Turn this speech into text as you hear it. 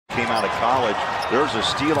out of college. There's a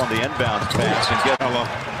steal on the inbounds pass and get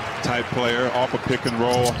type player off a pick and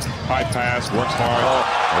roll, high pass, works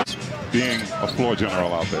hard. Being a floor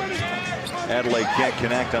general out there. Adelaide can't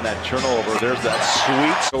connect on that turnover. There's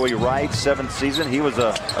that sweet Joey Wright, 7th season. He was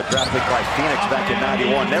a draft pick by Phoenix back in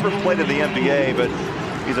 '91. Never played in the NBA, but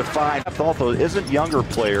he's a fine. Also, isn't younger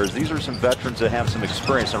players. These are some veterans that have some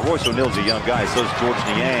experience. And Royce O'Neal's a young guy, so is George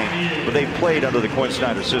Niang, but they played under the Quinn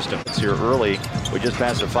Snyder system. It's here early. We just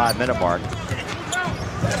passed the 5-minute mark.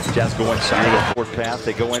 Jazz go inside the fourth pass.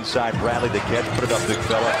 They go inside. Bradley the catch. Put it up, big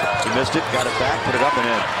fella. He missed it. Got it back. Put it up and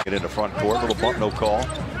in. Get into front court. Little bump, no call.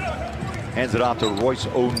 Hands it off to Royce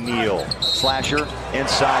O'Neal. Slasher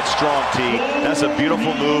inside, strong tee. That's a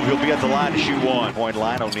beautiful move. He'll be at the line to shoot one. Point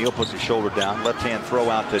line. O'Neal puts his shoulder down. Left hand throw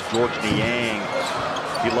out to George Niang.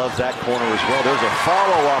 He loves that corner as well. There's a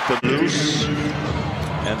follow off the loose.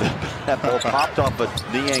 And that ball popped off of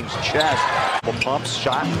Niang's chest. Pumps,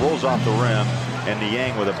 shot, rolls off the rim. And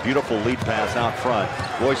Niang with a beautiful lead pass out front.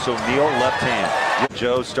 Royce O'Neal, left hand.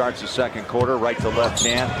 Joe starts the second quarter, right to left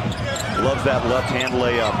hand. Loves that left hand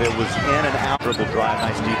layup. It was in and out. Dribble drive,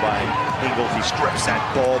 nice D by Ingles. He strips that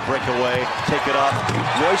ball, breakaway, take it up.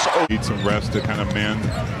 Royce O'Neal. Need some rest to kind of mend.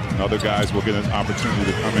 And other guys will get an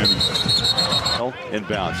opportunity to come in.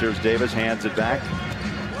 Inbounds. Here's Davis, hands it back.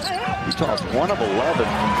 He tossed 1 of 11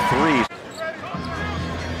 from 3.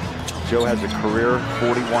 Joe has a career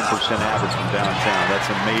 41% average from downtown. That's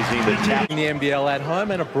amazing. The NBL at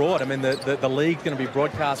home and abroad. I mean, the league's going to be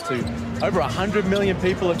broadcast to over 100 million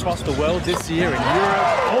people across the world this year in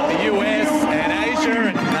Europe, the US, and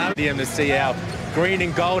Asia. And to see our green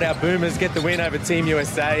and gold, our Boomers get the win over Team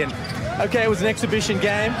USA. And okay, it was an exhibition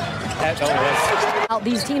game.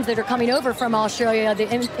 These teams that are coming over from Australia, the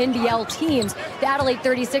NBL teams, the Adelaide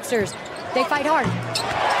 36ers, they fight hard.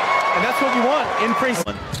 And that's what you want in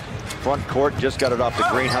preseason. Front court, just got it off the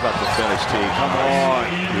green. How about the finish, T? Come on.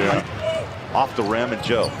 Yeah. Off the rim, and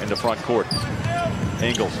Joe in the front court.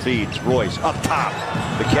 Ingles feeds Royce up top.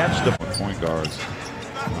 The catch, the point guards.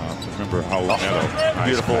 Remember how nice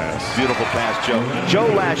beautiful pass. Beautiful pass, Joe. Joe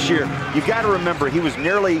last year, you got to remember, he was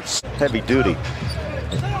nearly heavy duty.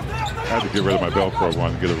 I had to get rid of my Velcro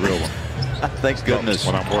one and get a real one. Thanks goodness.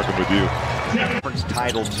 When I'm working with you. Conference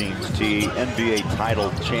title teams, T, NBA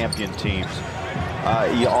title champion teams.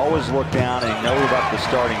 You always look down and know about the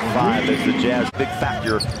starting 5 as the Jazz big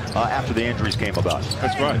factor after the injuries came about.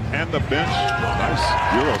 That's right. And the bench,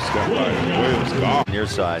 nice Euro step by Williams. Golf. Near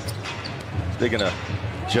side. Speaking of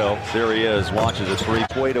Joe, there he is, launches a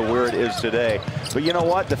 3-point to where it is today. But you know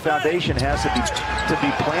what? The foundation has to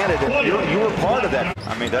be planted. And you were part of that.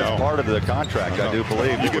 I mean, that's part of the contract, I do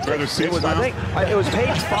believe. You get better seats now? I think it was page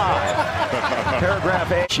 5,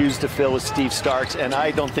 paragraph 8. Shoes to fill with Steve Starks, and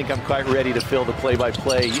I don't think I'm quite ready to fill the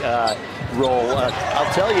play-by-play role.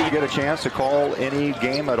 I'll tell you, you get a chance to call any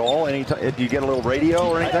game at all? Do you get a little radio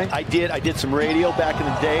or anything? I did. I did some radio back in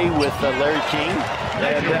the day with Larry King,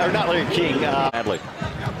 or not Larry King. Bradley.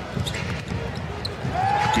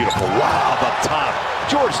 Beautiful. Wow, up top.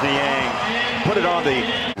 George Niang put it on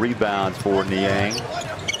the rebounds for Niang.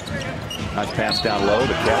 Nice pass down low.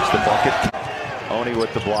 The catch, the bucket. Oni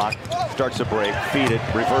with the block. Starts a break. Feed it.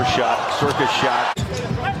 Reverse shot. Circus shot.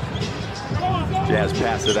 Jazz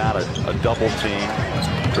pass it out. A double team.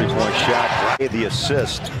 3-point shot. The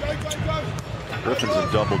assist. Griffin's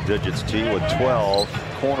in double digits, T, with 12.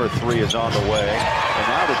 Corner 3 is on the way. And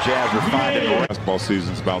now the Jazz are finding the basketball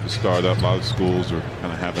season's about to start up. A lot of schools are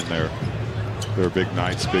kind of having their big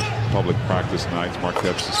nights, big public practice nights.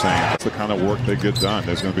 Marquette's the same. That's the kind of work they get done.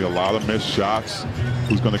 There's going to be a lot of missed shots.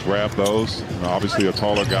 Who's going to grab those? You know, obviously, a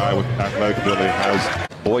taller guy with athletic ability has.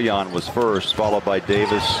 Boyan was first, followed by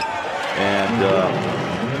Davis and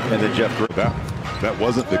then Jeff Griffin. That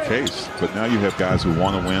wasn't the case, but now you have guys who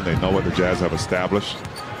want to win. They know what the Jazz have established.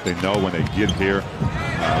 They know when they get here,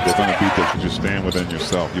 they're going to beat them. You just stand within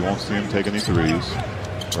yourself. You won't see them take any threes,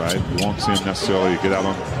 right? You won't see him necessarily get out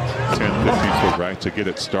on 10, 15 foot, right, to get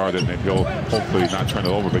it started, and he'll hopefully not turn it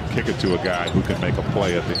over, but kick it to a guy who can make a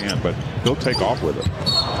play at the end, but he'll take off with it.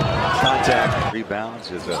 Contact.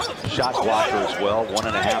 Rebounds is a shot blocker as well,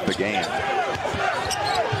 1.5 a game.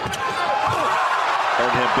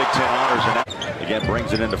 Earned him Big Ten honors, and again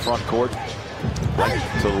brings it into front court. Right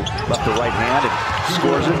to left to right hand and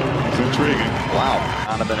scores it. It's intriguing. Wow.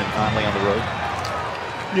 Donovan and Conley on the road.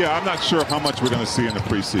 Yeah, I'm not sure how much we're going to see in the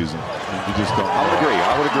preseason. You just don't.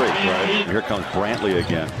 I would agree. Right. Here comes Brantley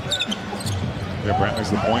again. Yeah, Brantley's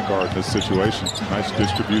the point guard in this situation. Nice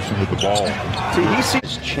distribution with the ball. See, he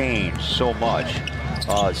sees changed so much.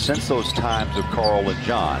 since those times of Carl and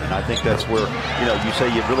John. And I think that's where, you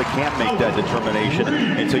say you really can't make that determination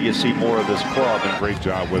until you see more of this club. And great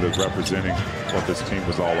job with it, representing what this team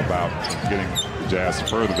was all about, getting the Jazz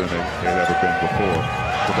further than they had ever been before,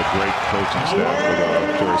 with a great coaching staff with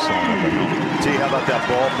Jerry Sloan at the helm. See, how about that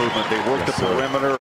ball movement? They worked the perimeter.